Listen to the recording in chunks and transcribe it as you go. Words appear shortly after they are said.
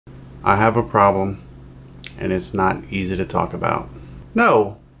I have a problem, and it's not easy to talk about.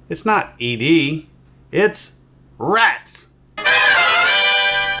 No, it's not ED, it's rats.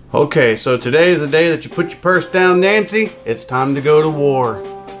 Okay, so today is the day that you put your purse down, Nancy. It's time to go to war,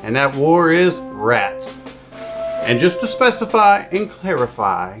 and that war is rats. And just to specify and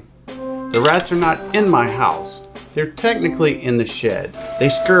clarify, the rats are not in my house. They're technically in the shed. They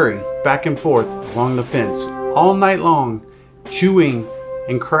scurry back and forth along the fence all night long, chewing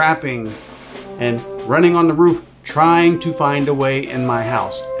and crapping and running on the roof, trying to find a way in my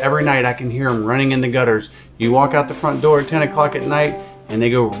house. Every night I can hear them running in the gutters. You walk out the front door at 10 o'clock at night and they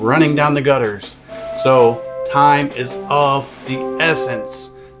go running down the gutters. So time is of the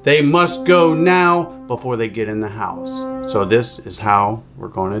essence. They must go now before they get in the house. So this is how we're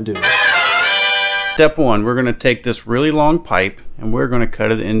going to do it. Step one, we're going to take this really long pipe and we're going to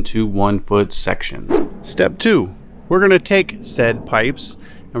cut it into 1 foot sections. Step two, we're going to take said pipes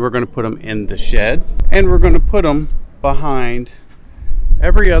and we're going to put them in the shed and we're going to put them behind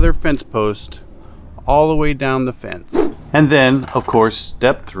every other fence post all the way down the fence. And then, of course,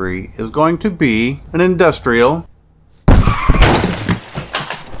 step three is going to be an industrial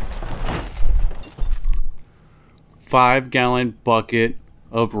 5-gallon bucket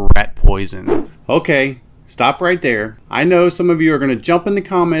of rat poison. Okay, stop right there. I know some of you are going to jump in the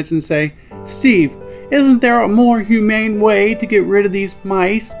comments and say, Steve, isn't there a more humane way to get rid of these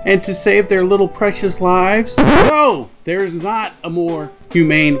mice and to save their little precious lives? No, there's not a more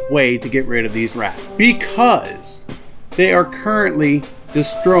humane way to get rid of these rats because they are currently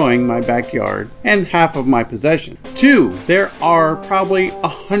destroying my backyard and half of my possession. 2, there are probably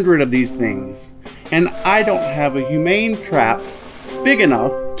 100 of these things and I don't have a humane trap big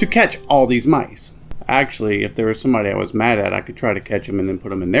enough to catch all these mice. Actually, if there was somebody I was mad at, I could try to catch them and then put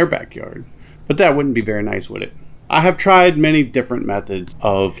them in their backyard. But that wouldn't be very nice, would it? I have tried many different methods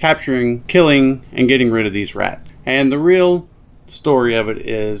of capturing, killing, and getting rid of these rats. And the real story of it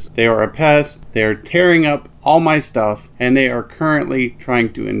is they are a pest, they are tearing up all my stuff, and they are currently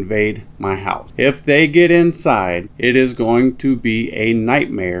trying to invade my house. If they get inside, it is going to be a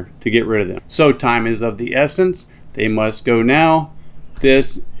nightmare to get rid of them. So time is of the essence. They must go now.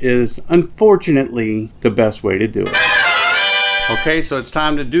 This is unfortunately the best way to do it. Okay, so it's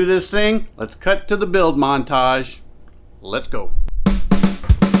time to do this thing. Let's cut to the build montage. Let's go.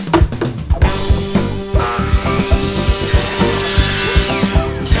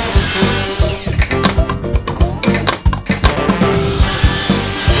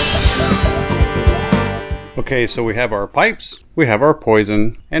 Okay, so we have our pipes, we have our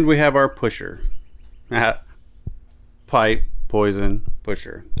poison, and we have our pusher. Pipe, poison,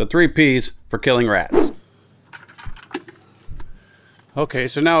 pusher. The 3 P's for killing rats. Okay,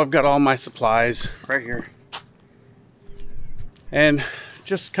 so now I've got all my supplies right here. And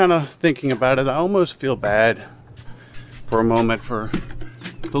just kind of thinking about it, I almost feel bad for a moment for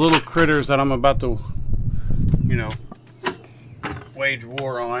the little critters that I'm about to, you know, wage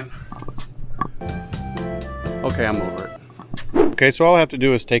war on. Okay, I'm over it. Okay, so all I have to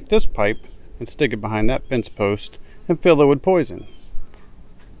do is take this pipe and stick it behind that fence post and fill it with poison.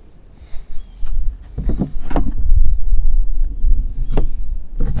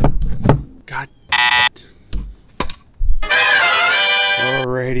 God damn it.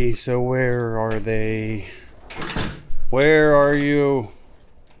 Alrighty, so where are they? Where are you?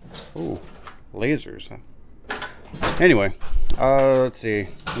 Oh, lasers. Anyway, let's see.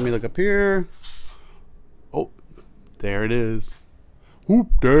 Let me look up here. Oh, there it is. Whoop,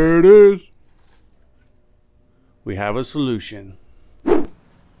 there it is. We have a solution.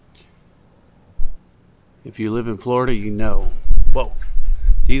 If you live in Florida, you know. Whoa.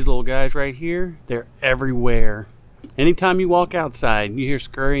 These little guys right here, they're everywhere. Anytime you walk outside, you hear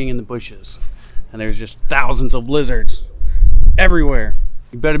scurrying in the bushes. And there's just thousands of lizards everywhere.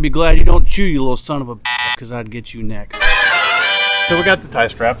 You better be glad you don't chew, you little son of a bitch, because I'd get you next. So we got the tie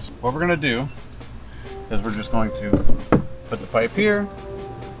straps. What we're going to do is we're just going to put the pipe here,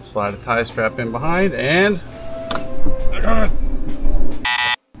 slide a tie strap in behind, and...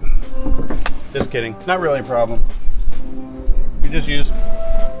 Just kidding, not really a problem. You just use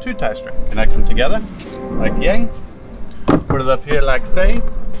 2 tie straps. Connect them together, like yay. Put it up here like say.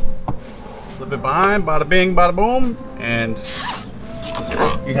 Slip it behind, bada bing, bada boom, and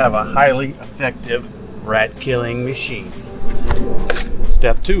you have a highly effective rat killing machine.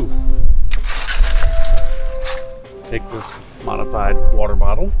 Step 2. Take this modified water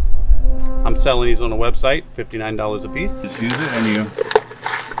bottle. I'm selling these on the website, $59 a piece. Just use it and you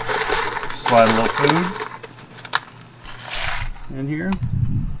slide a little food in here.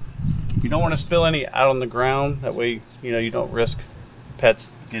 You don't want to spill any out on the ground. That way, you know, you don't risk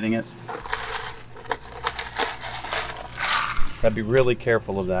pets getting it. Gotta be really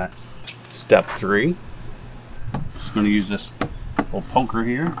careful of that. Step 3. Just gonna use this little poker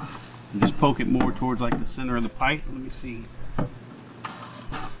here and just poke it more towards like the center of the pipe. Let me see.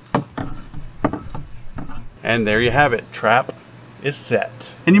 And there you have it. Trap is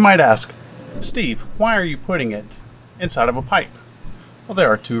set. And you might ask, Steve, why are you putting it inside of a pipe? Well, there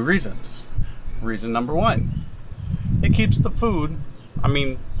are 2 reasons. Reason number 1, it keeps the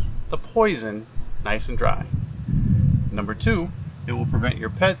the poison, nice and dry. Number 2, it will prevent your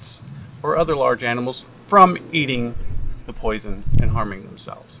pets or other large animals from eating the poison and harming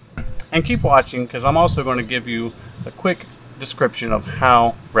themselves. And keep watching, because I'm also going to give you a quick description of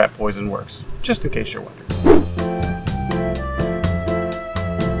how rat poison works, just in case you're wondering.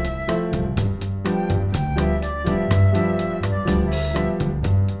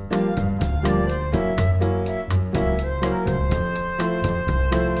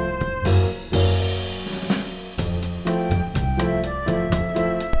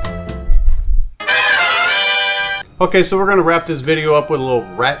 Okay, so we're going to wrap this video up with a little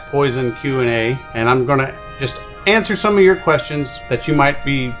rat poison Q&A, and I'm going to just answer some of your questions that you might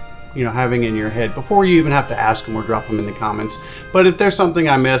be, having in your head before you even have to ask them or drop them in the comments. But if there's something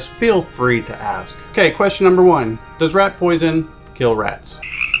I missed, feel free to ask. Okay, question number 1. Does rat poison kill rats?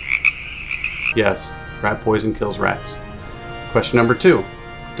 Yes, rat poison kills rats. Question number 2.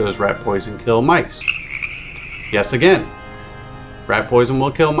 Does rat poison kill mice? Yes, again. Rat poison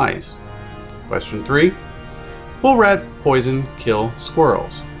will kill mice. Question 3. Will rat poison kill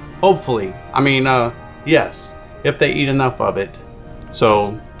squirrels? Hopefully. Yes, if they eat enough of it.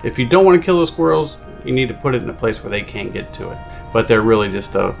 So if you don't want to kill the squirrels, you need to put it in a place where they can't get to it. But they're really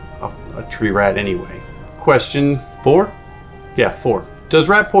just a tree rat anyway. Question 4? Yeah, 4. Does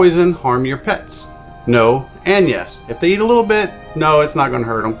rat poison harm your pets? No and yes. If they eat a little bit, no, it's not going to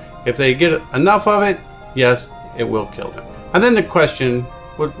hurt them. If they get enough of it, yes, it will kill them. And then the question,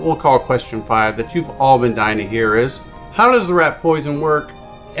 what we'll call question 5, that you've all been dying to hear is, how does the rat poison work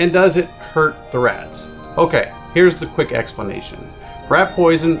and does it hurt the rats? Okay, here's the quick explanation. Rat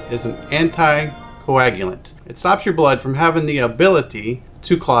poison is an anticoagulant. It stops your blood from having the ability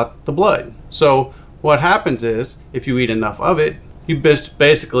to clot the blood. So what happens is, if you eat enough of it, you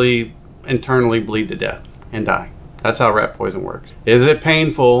basically internally bleed to death and die. That's how rat poison works. Is it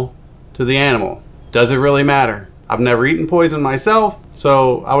painful to the animal? Does it really matter? I've never eaten poison myself,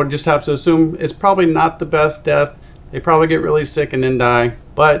 so I would just have to assume it's probably not the best death. They probably get really sick and then die.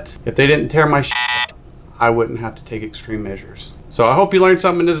 But if they didn't tear my shit, I wouldn't have to take extreme measures. So I hope you learned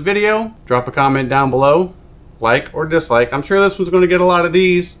something in this video. Drop a comment down below, like or dislike. I'm sure this one's going to get a lot of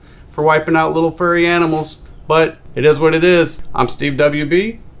these for wiping out little furry animals, but it is what it is. I'm Steve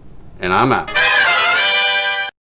WB, and I'm out.